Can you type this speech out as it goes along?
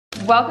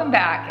Welcome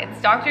back. It's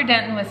Dr.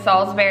 Denton with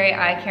Salisbury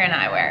Eye Care and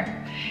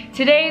Eyewear.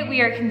 Today we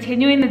are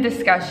continuing the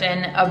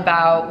discussion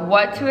about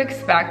what to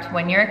expect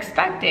when you're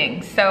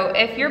expecting. So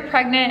if you're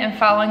pregnant and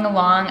following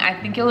along, I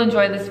think you'll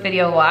enjoy this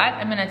video a lot.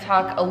 I'm going to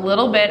talk a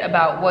little bit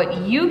about what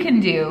you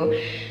can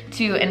do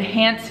to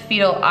enhance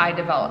fetal eye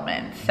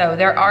development. So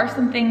there are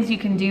some things you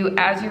can do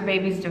as your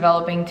baby's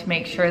developing to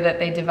make sure that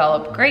they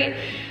develop great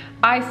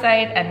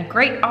eyesight and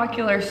great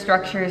ocular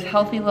structures,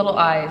 healthy little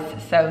eyes.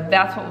 So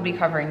that's what we'll be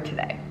covering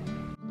today.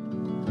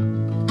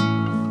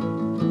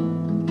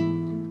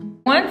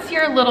 Once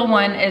your little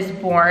one is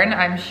born,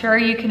 I'm sure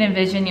you can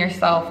envision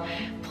yourself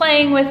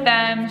playing with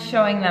them,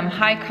 showing them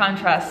high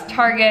contrast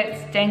targets,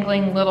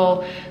 dangling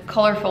little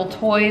colorful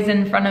toys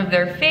in front of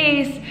their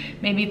face,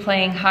 maybe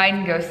playing hide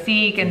and go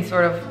seek and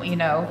sort of, you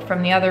know,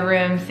 from the other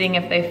room, seeing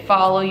if they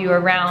follow you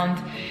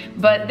around.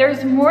 But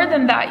there's more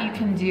than that you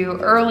can do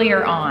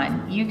earlier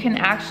on. You can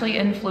actually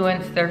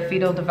influence their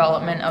fetal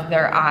development of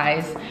their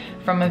eyes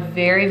from a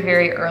very,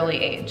 very early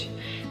age.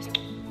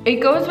 It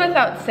goes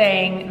without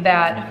saying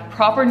that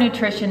proper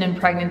nutrition in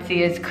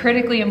pregnancy is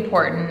critically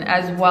important,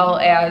 as well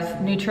as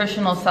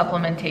nutritional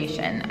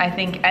supplementation. I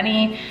think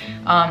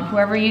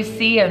whoever you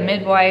see, a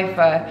midwife,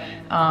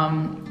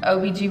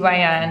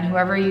 OBGYN,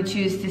 whoever you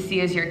choose to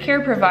see as your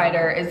care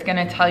provider is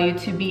gonna tell you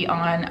to be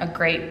on a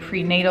great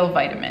prenatal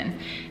vitamin.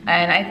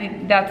 And I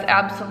think that's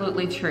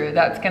absolutely true.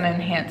 That's gonna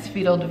enhance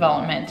fetal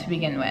development to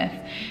begin with.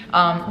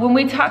 When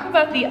we talk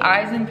about the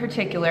eyes in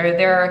particular,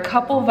 there are a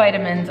couple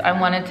vitamins I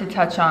wanted to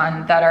touch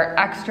on that are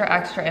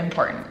extra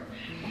important.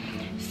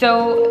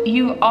 So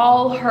you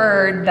all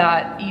heard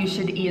that you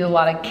should eat a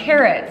lot of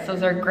carrots.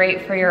 Those are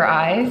great for your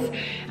eyes.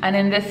 And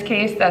in this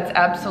case, that's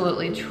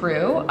absolutely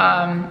true.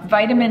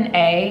 Vitamin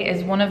A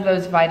is one of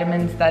those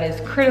vitamins that is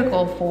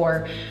critical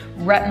for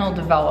retinal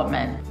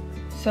development.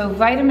 So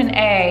vitamin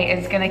A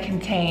is gonna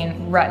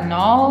contain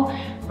retinol,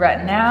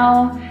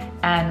 retinal,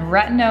 and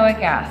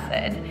retinoic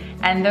acid.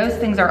 And those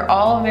things are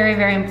all very,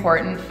 very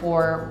important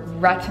for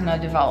retina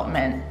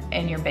development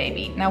in your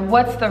baby. Now,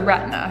 what's the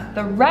retina?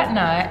 The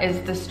retina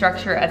is the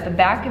structure at the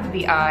back of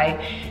the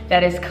eye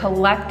that is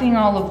collecting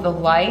all of the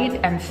light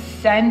and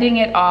sending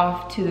it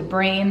off to the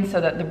brain so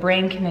that the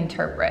brain can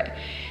interpret.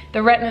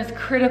 The retina is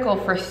critical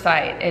for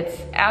sight.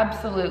 It's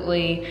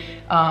absolutely,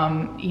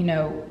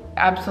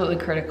 absolutely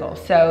critical.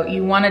 So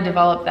you want to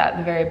develop that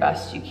the very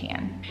best you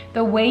can.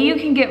 The way you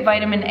can get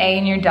vitamin A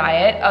in your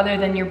diet, other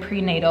than your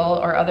prenatal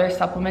or other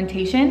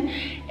supplementation,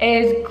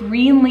 is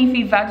green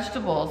leafy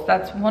vegetables.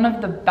 That's one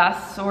of the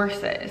best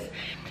sources.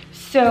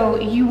 So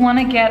you want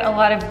to get a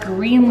lot of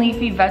green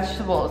leafy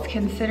vegetables.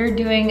 Consider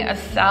doing a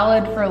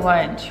salad for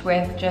lunch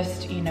with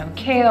just,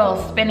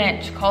 kale,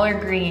 spinach,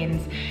 collard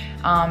greens,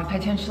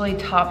 potentially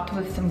topped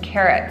with some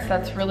carrots.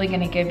 That's really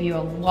gonna give you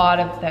a lot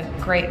of the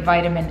great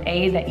vitamin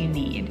A that you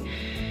need.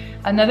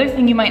 Another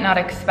thing you might not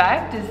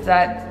expect is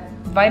that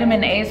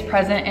vitamin A is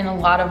present in a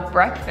lot of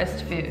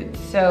breakfast foods.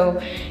 So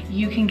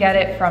you can get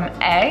it from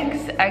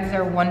eggs. Eggs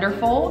are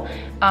wonderful,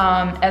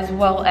 as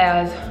well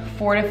as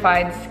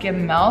fortified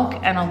skim milk,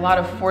 and a lot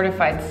of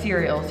fortified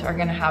cereals are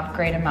gonna have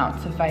great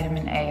amounts of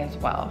vitamin A as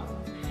well.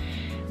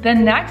 The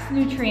next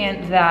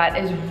nutrient that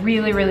is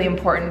really, really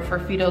important for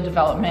fetal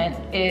development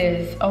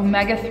is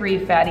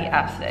omega-3 fatty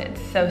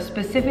acids, so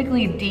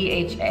specifically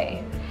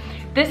DHA.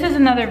 This is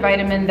another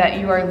vitamin that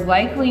you are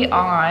likely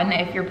on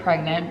if you're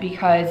pregnant,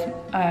 because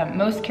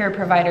most care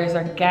providers,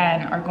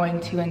 again, are going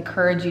to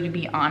encourage you to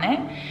be on it.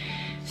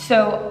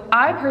 So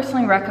I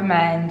personally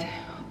recommend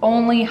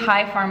only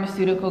high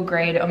pharmaceutical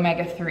grade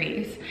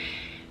omega-3s.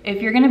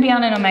 If you're gonna be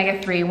on an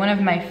omega-3, one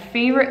of my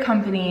favorite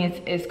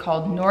companies is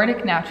called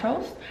Nordic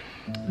Naturals.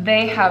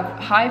 They have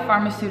high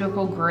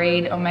pharmaceutical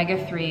grade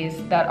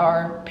omega-3s that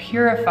are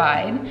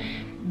purified.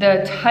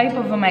 The type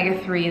of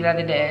omega-3 that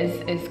it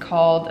is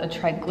called a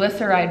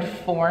triglyceride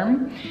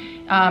form.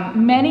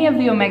 Many of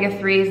the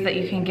omega-3s that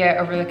you can get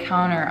over the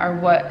counter are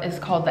what is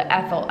called the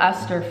ethyl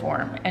ester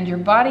form, and your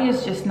body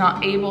is just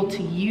not able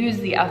to use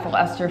the ethyl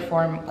ester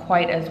form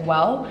quite as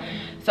well.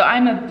 So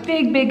I'm a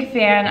big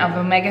fan of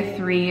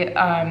omega-3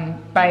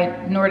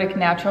 by Nordic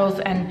Naturals,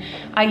 and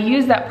I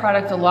use that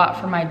product a lot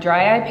for my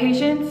dry eye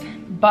patients,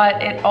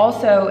 but it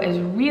also is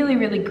really,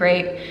 really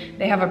great.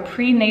 They have a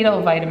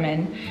prenatal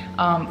vitamin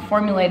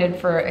formulated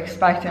for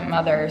expectant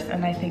mothers,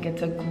 and I think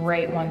it's a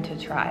great one to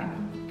try.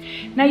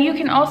 Now, you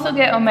can also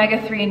get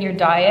omega-3 in your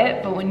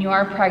diet, but when you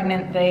are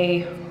pregnant,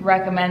 they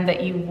recommend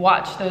that you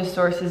watch those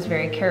sources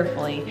very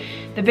carefully.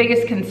 The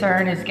biggest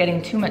concern is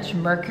getting too much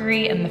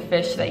mercury in the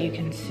fish that you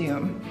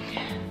consume.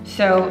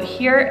 So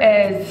here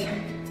is,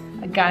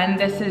 again,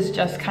 this is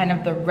just kind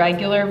of the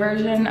regular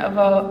version of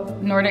a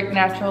Nordic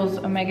Naturals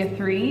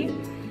omega-3,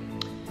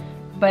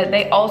 but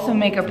they also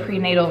make a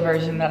prenatal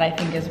version that I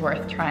think is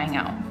worth trying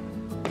out.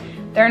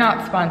 They're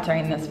not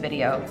sponsoring this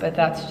video, but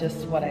that's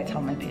just what I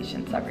tell my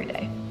patients every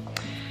day.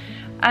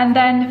 And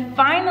then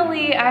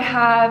finally, I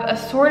have a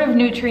sort of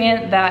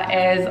nutrient that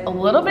is a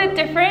little bit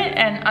different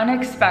and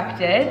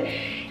unexpected,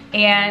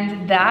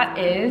 and that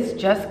is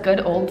just good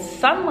old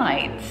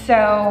sunlight.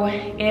 So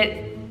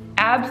it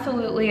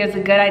absolutely is a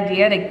good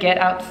idea to get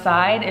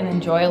outside and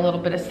enjoy a little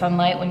bit of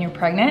sunlight when you're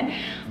pregnant.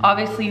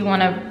 Obviously, you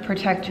want to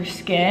protect your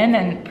skin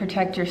and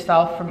protect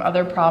yourself from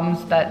other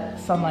problems that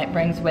sunlight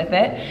brings with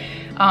it.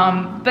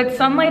 But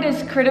sunlight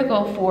is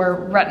critical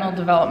for retinal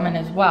development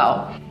as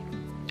well.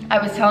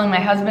 I was telling my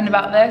husband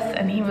about this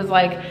and he was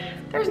like,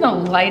 there's no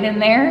light in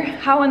there.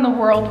 How in the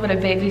world would a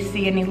baby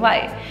see any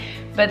light?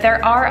 But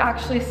there are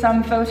actually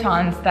some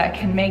photons that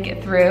can make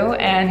it through,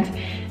 and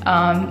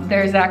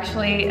there's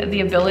actually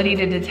the ability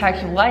to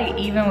detect light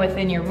even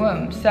within your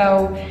womb.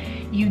 So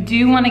you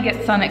do want to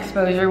get sun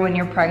exposure when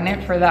you're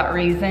pregnant for that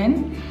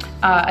reason,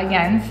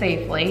 again,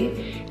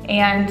 safely.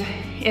 And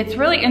it's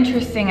really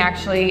interesting,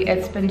 actually.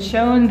 It's been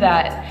shown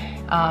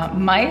that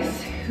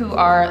mice who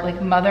are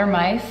like mother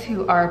mice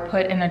who are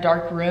put in a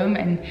dark room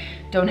and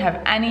don't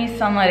have any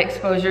sunlight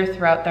exposure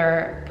throughout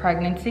their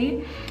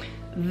pregnancy,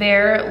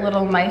 their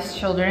little mice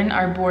children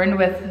are born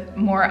with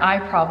more eye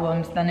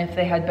problems than if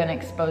they had been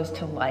exposed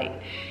to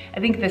light. I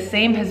think the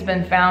same has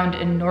been found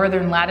in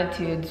northern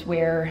latitudes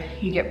where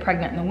you get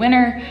pregnant in the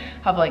winter,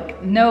 have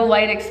like no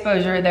light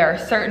exposure. There are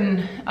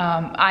certain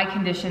eye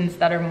conditions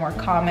that are more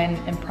common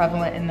and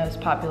prevalent in those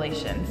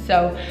populations.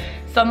 So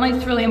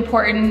sunlight's really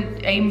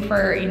important. Aim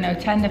for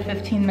 10 to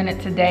 15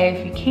 minutes a day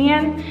if you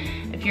can.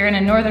 If you're in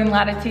a northern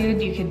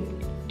latitude, you could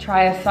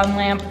try a sun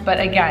lamp, but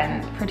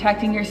again,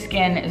 protecting your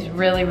skin is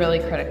really, really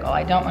critical.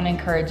 I don't want to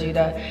encourage you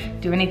to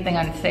do anything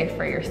unsafe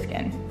for your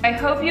skin. I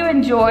hope you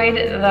enjoyed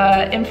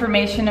the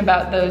information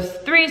about those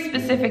 3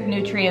 specific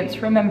nutrients.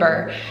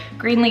 Remember,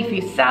 green leafy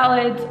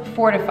salads,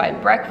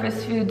 fortified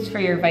breakfast foods for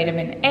your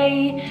vitamin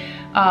A,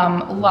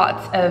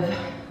 lots of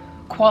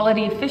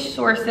quality fish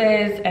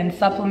sources, and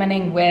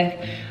supplementing with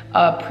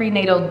a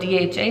prenatal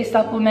DHA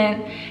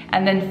supplement.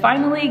 And then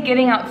finally,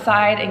 getting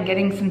outside and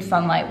getting some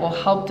sunlight will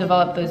help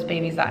develop those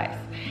baby's eyes.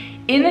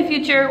 In the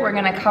future, we're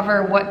gonna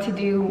cover what to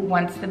do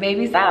once the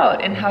baby's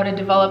out and how to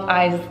develop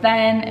eyes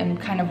then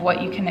and kind of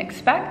what you can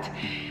expect.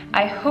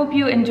 I hope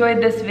you enjoyed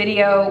this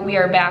video. We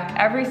are back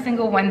every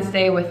single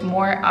Wednesday with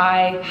more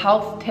eye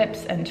health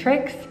tips and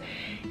tricks.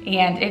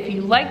 And if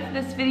you liked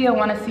this video,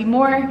 wanna see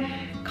more,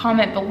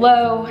 comment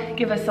below,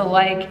 give us a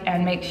like,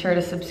 and make sure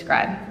to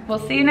subscribe.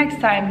 We'll see you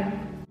next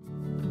time.